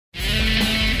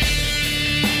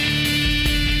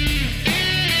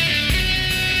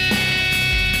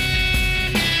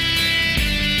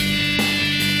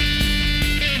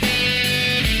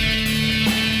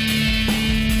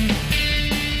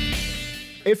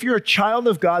if you're a child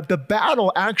of God, the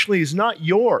battle actually is not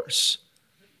yours.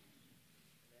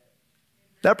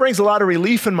 That brings a lot of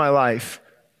relief in my life.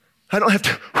 I don't have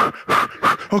to,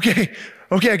 okay,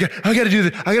 I got to do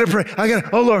this. I got to pray.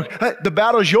 Oh Lord, the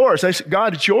battle is yours. I said,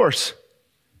 God, it's yours.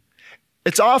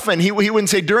 It's often, he wouldn't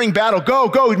say during battle,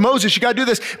 go, Moses, you got to do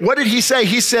this. What did he say?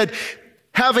 He said,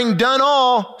 having done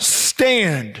all,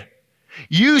 stand.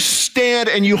 You stand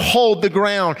and you hold the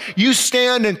ground. You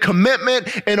stand in commitment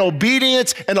and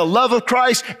obedience and a love of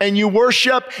Christ and you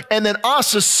worship. And then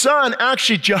Asa's son,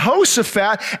 actually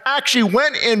Jehoshaphat, actually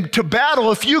went into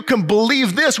battle, if you can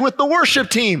believe this, with the worship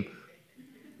team.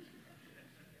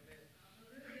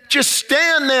 Just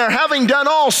stand there, having done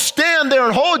all, stand there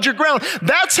and hold your ground.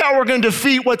 That's how we're going to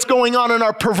defeat what's going on in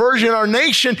our perversion, in our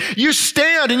nation. You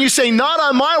stand and you say, not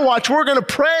on my watch. We're going to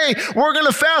pray. We're going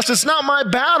to fast. It's not my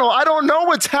battle. I don't know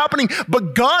what's happening,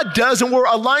 but God does, and we're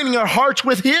aligning our hearts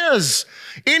with His.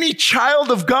 Any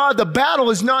child of God, the battle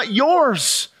is not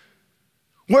yours.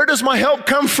 Where does my help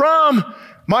come from?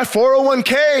 My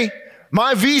 401k,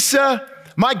 my visa,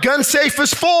 my gun safe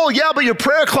is full. Yeah, but your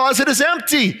prayer closet is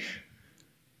empty.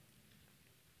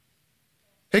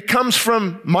 It comes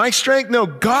from my strength? No,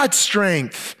 God's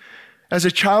strength. As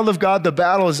a child of God, the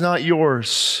battle is not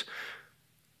yours.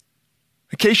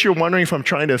 In case you're wondering if I'm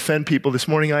trying to offend people this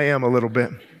morning, I am a little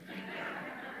bit.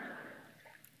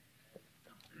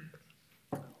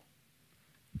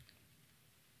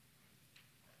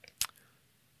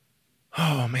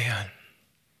 Oh, man.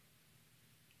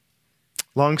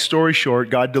 Long story short,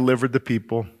 God delivered the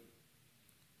people.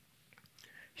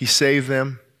 He saved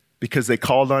them because they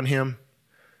called on Him.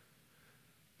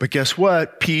 But guess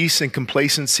what? Peace and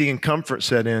complacency and comfort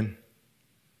set in.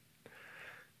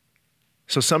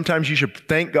 So sometimes you should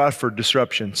thank God for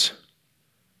disruptions.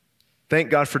 Thank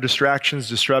God for distractions,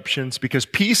 disruptions, because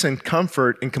peace and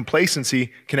comfort and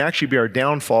complacency can actually be our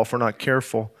downfall if we're not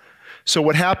careful. So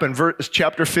what happened?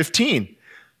 Chapter 15.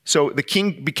 So the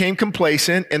king became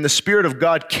complacent, and the Spirit of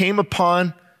God came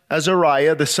upon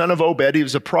Azariah, the son of Obed. He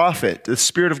was a prophet. The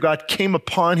Spirit of God came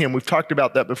upon him. We've talked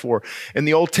about that before. In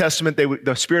the Old Testament,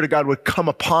 the Spirit of God would come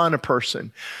upon a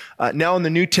person. Now in the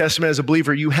New Testament, as a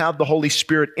believer, you have the Holy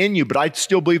Spirit in you, but I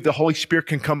still believe the Holy Spirit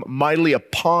can come mightily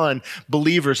upon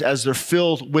believers as they're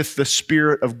filled with the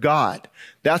Spirit of God.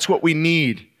 That's what we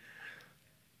need.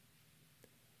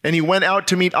 And he went out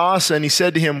to meet Asa, and he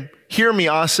said to him, hear me,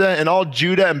 Asa, and all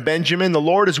Judah and Benjamin, the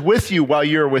Lord is with you while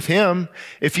you are with him.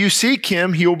 If you seek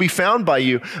him, he will be found by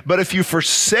you. But if you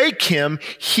forsake him,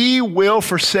 he will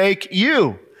forsake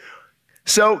you.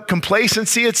 So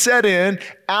complacency had set in,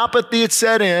 apathy had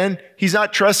set in. He's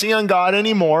not trusting on God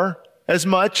anymore as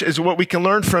much as what we can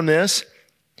learn from this.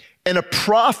 And a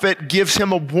prophet gives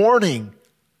him a warning.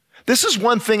 This is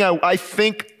one thing I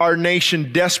think our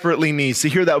nation desperately needs, to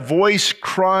hear that voice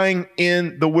crying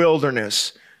in the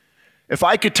wilderness. If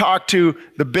I could talk to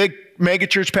the big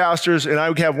megachurch pastors and I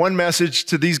would have one message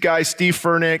to these guys, Steve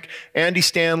Furnick, Andy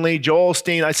Stanley, Joel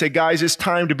Steen, I'd say, guys, it's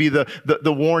time to be the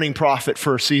warning prophet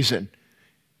for a season.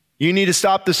 You need to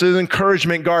stop this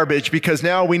encouragement garbage, because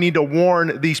now we need to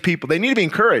warn these people. They need to be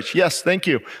encouraged. Yes, thank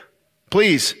you.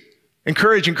 Please.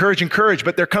 Encourage, encourage, encourage.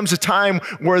 But there comes a time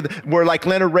where like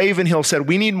Leonard Ravenhill said,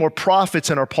 we need more prophets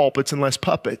in our pulpits and less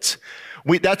puppets.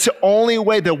 That's the only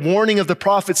way. The warning of the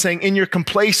prophet saying, in your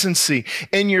complacency,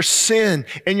 in your sin,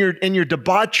 in your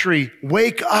debauchery,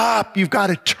 wake up. You've got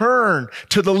to turn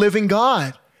to the living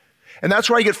God. And that's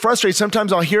where I get frustrated.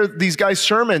 Sometimes I'll hear these guys'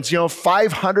 sermons,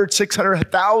 500, 600,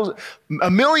 1,000,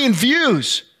 1 million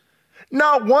views.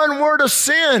 Not one word of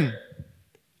sin,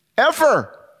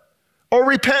 ever. Or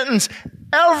repentance,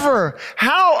 ever.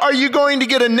 How are you going to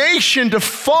get a nation to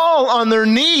fall on their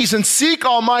knees and seek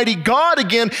Almighty God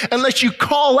again unless you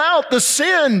call out the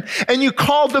sin and you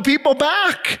call the people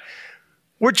back?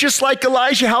 We're just like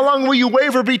Elijah. How long will you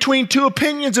waver between two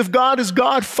opinions? If God is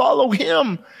God, follow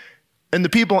him. And the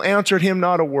people answered him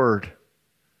not a word.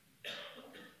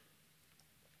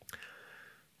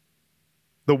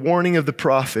 The warning of the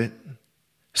prophet.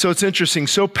 So it's interesting,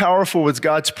 so powerful was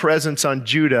God's presence on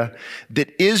Judah that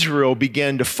Israel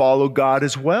began to follow God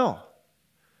as well.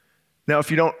 Now, if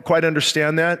you don't quite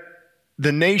understand that,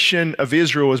 the nation of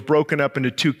Israel was broken up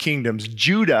into two kingdoms.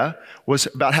 Judah was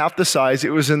about half the size. It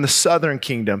was in the southern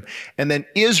kingdom. And then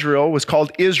Israel was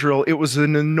called Israel. It was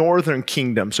in the northern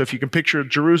kingdom. So if you can picture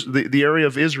Jerusalem, the area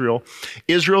of Israel,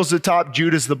 Israel's the top,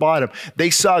 Judah's the bottom. They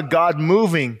saw God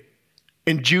moving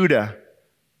in Judah.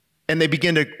 And they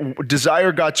begin to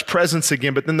desire God's presence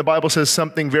again. But then the Bible says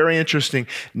something very interesting.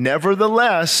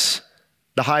 Nevertheless,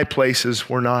 the high places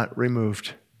were not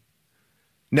removed.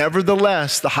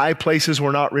 Nevertheless, the high places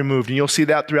were not removed. And you'll see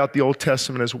that throughout the Old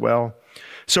Testament as well.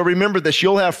 So remember this,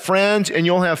 you'll have friends and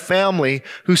you'll have family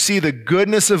who see the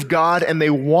goodness of God and they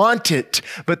want it,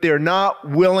 but they're not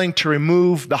willing to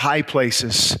remove the high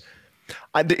places.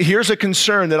 Here's a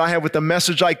concern that I have with a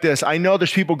message like this. I know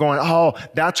there's people going, oh,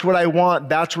 that's what I want,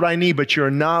 that's what I need, but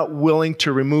you're not willing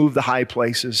to remove the high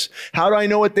places. How do I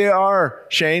know what they are,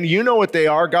 Shane? You know what they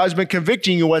are. God's been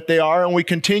convicting you what they are, and we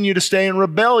continue to stay in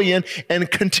rebellion and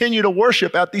continue to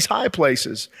worship at these high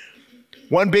places.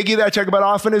 One biggie that I talk about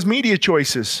often is media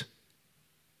choices.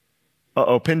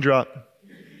 Uh-oh, pin drop.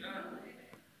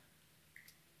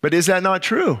 But is that not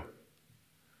true?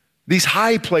 These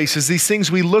high places, these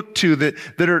things we look to that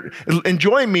are,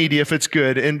 enjoy media if it's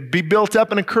good and be built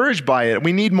up and encouraged by it.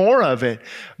 We need more of it.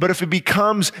 But if it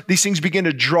becomes, these things begin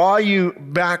to draw you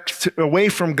back away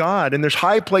from God, and there's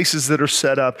high places that are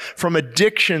set up, from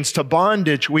addictions to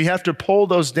bondage, we have to pull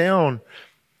those down.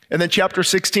 And then chapter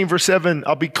 16, verse 7,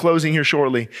 I'll be closing here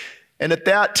shortly. And at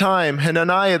that time,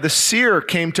 Hananiah the seer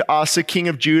came to Asa, king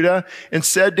of Judah, and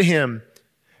said to him,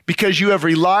 because you have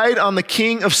relied on the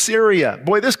king of Syria.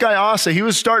 Boy, this guy Asa, he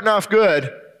was starting off good.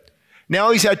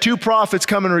 Now he's had 2 prophets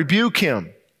come and rebuke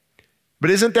him.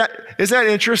 But isn't that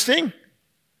interesting?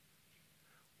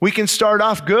 We can start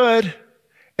off good,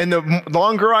 and the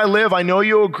longer I live, I know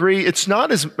you'll agree, it's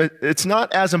not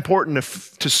as important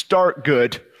to start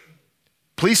good.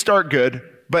 Please start good,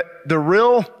 but the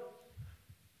real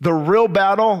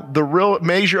battle, the real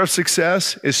measure of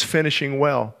success is finishing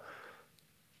well.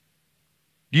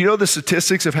 Do you know the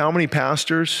statistics of how many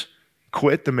pastors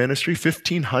quit the ministry?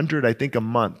 1,500, I think, a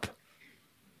month.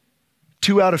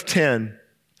 2 out of 10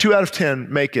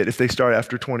 make it if they start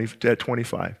after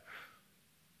 25.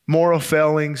 Moral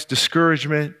failings,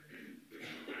 discouragement.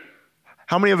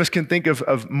 How many of us can think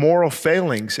of moral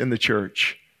failings in the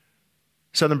church?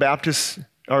 Southern Baptists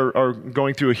are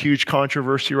going through a huge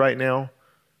controversy right now.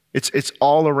 It's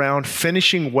all around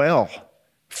finishing well.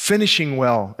 Finishing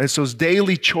well. And it's those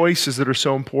daily choices that are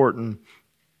so important.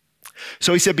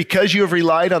 So he said, because you have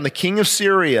relied on the king of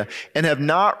Syria and have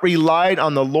not relied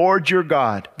on the Lord your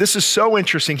God. This is so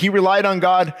interesting. He relied on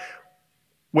God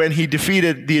when he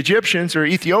defeated the Egyptians or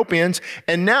Ethiopians.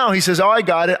 And now he says, oh, I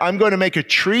got it. I'm going to make a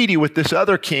treaty with this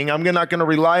other king. I'm not going to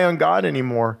rely on God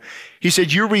anymore. He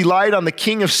said, you relied on the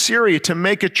king of Syria to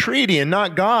make a treaty and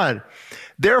not God.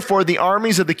 Therefore, the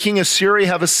armies of the king of Syria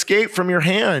have escaped from your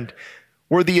hand.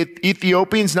 Were the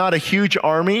Ethiopians not a huge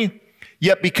army?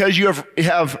 Yet because you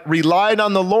have relied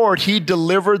on the Lord, he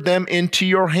delivered them into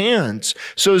your hands.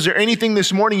 So is there anything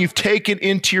this morning you've taken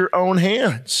into your own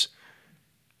hands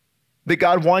that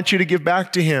God wants you to give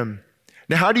back to him?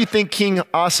 Now, how do you think King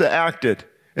Asa acted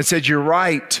and said, you're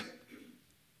right?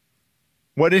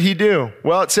 What did he do?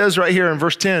 Well, it says right here in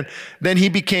verse 10, then he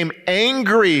became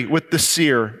angry with the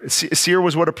seer. Seer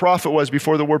was what a prophet was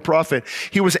before the word prophet.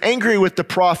 He was angry with the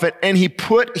prophet and he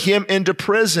put him into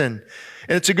prison.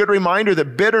 And it's a good reminder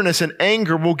that bitterness and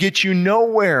anger will get you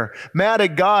nowhere. Mad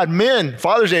at God, men,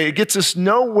 Father's Day, it gets us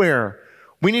nowhere.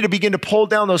 We need to begin to pull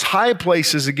down those high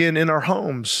places again in our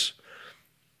homes.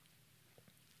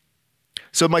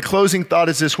 So my closing thought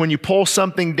is this: when you pull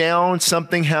something down,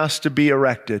 something has to be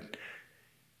erected.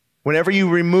 Whenever you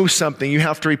remove something, you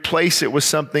have to replace it with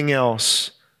something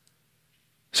else.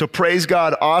 So praise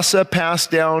God, Asa passed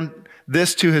down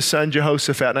this to his son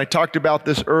Jehoshaphat. And I talked about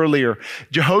this earlier.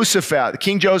 Jehoshaphat,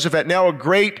 King Jehoshaphat, now a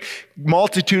great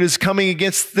multitude is coming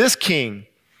against this king.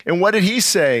 And what did he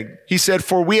say? He said,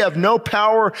 for we have no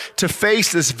power to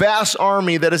face this vast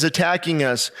army that is attacking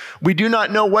us. We do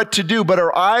not know what to do, but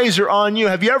our eyes are on you.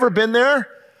 Have you ever been there?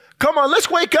 Come on, let's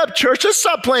wake up, church. Let's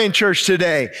stop playing church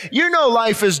today. You know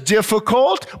life is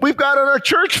difficult. We've got on our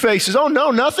church faces, oh no,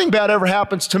 nothing bad ever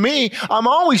happens to me. I'm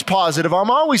always positive.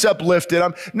 I'm always uplifted.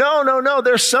 No.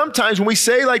 There's sometimes when we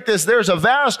say like this, there's a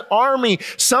vast army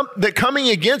that coming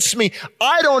against me.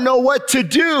 I don't know what to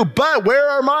do, but where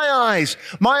are my eyes?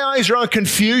 My eyes are on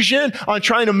confusion, on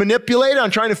trying to manipulate it, on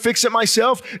trying to fix it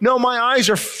myself. No, my eyes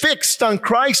are fixed on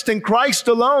Christ and Christ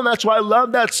alone. That's why I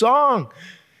love that song.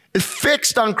 Is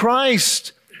fixed on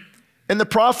Christ. And the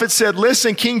prophet said,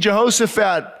 listen, King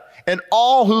Jehoshaphat and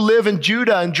all who live in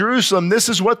Judah and Jerusalem, this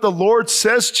is what the Lord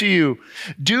says to you.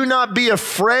 Do not be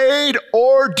afraid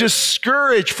or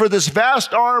discouraged for this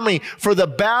vast army, for the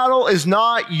battle is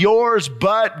not yours,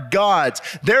 but God's.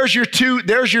 There's your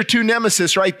two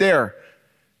nemesis right there.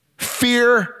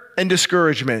 Fear and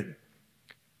discouragement.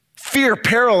 Fear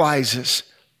paralyzes.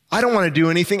 I don't want to do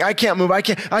anything. I can't move. I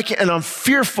can't, and I'm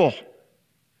fearful.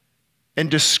 And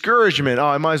discouragement, oh,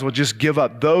 I might as well just give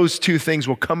up. Those two things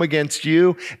will come against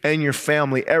you and your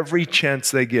family every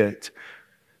chance they get.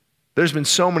 There's been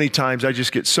so many times I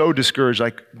just get so discouraged,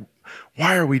 like,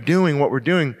 why are we doing what we're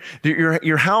doing?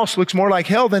 Your house looks more like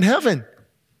hell than heaven.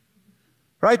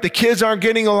 Right? The kids aren't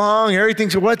getting along.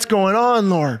 Everything's, what's going on,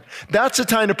 Lord? That's the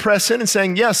time to press in and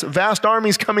saying, yes, vast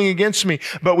armies coming against me,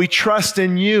 but we trust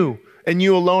in you and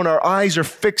you alone. Our eyes are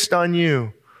fixed on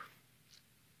you.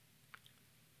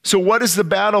 So what is the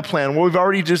battle plan? Well, we've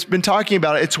already just been talking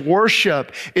about it. It's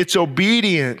worship. It's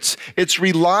obedience. It's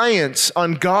reliance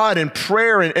on God and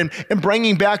prayer and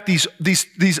bringing back these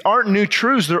aren't new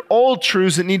truths. They're old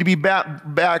truths that need to be brought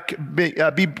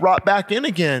back in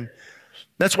again.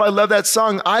 That's why I love that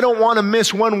song. I don't want to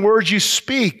miss one word you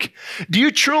speak. Do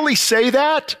you truly say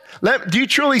that? Do you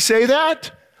truly say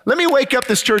that? Let me wake up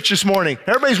this church this morning.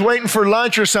 Everybody's waiting for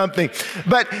lunch or something.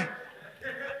 But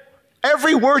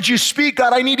every word you speak,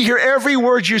 God, I need to hear every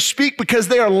word you speak because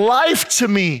they are life to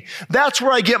me. That's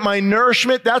where I get my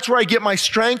nourishment. That's where I get my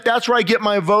strength. That's where I get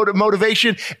my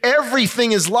motivation.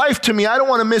 Everything is life to me. I don't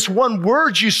want to miss one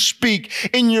word you speak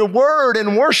in your word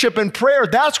and worship and prayer.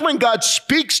 That's when God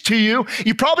speaks to you.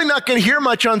 You're probably not going to hear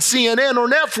much on CNN or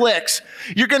Netflix.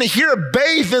 You're going to hear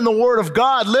bathed in the word of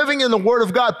God, living in the word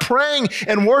of God, praying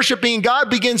and worshiping. God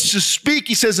begins to speak.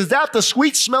 He says, is that the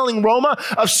sweet smelling aroma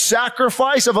of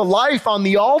sacrifice of a life on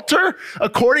the altar,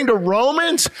 according to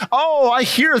Romans? Oh, I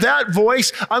hear that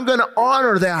voice. I'm going to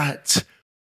honor that.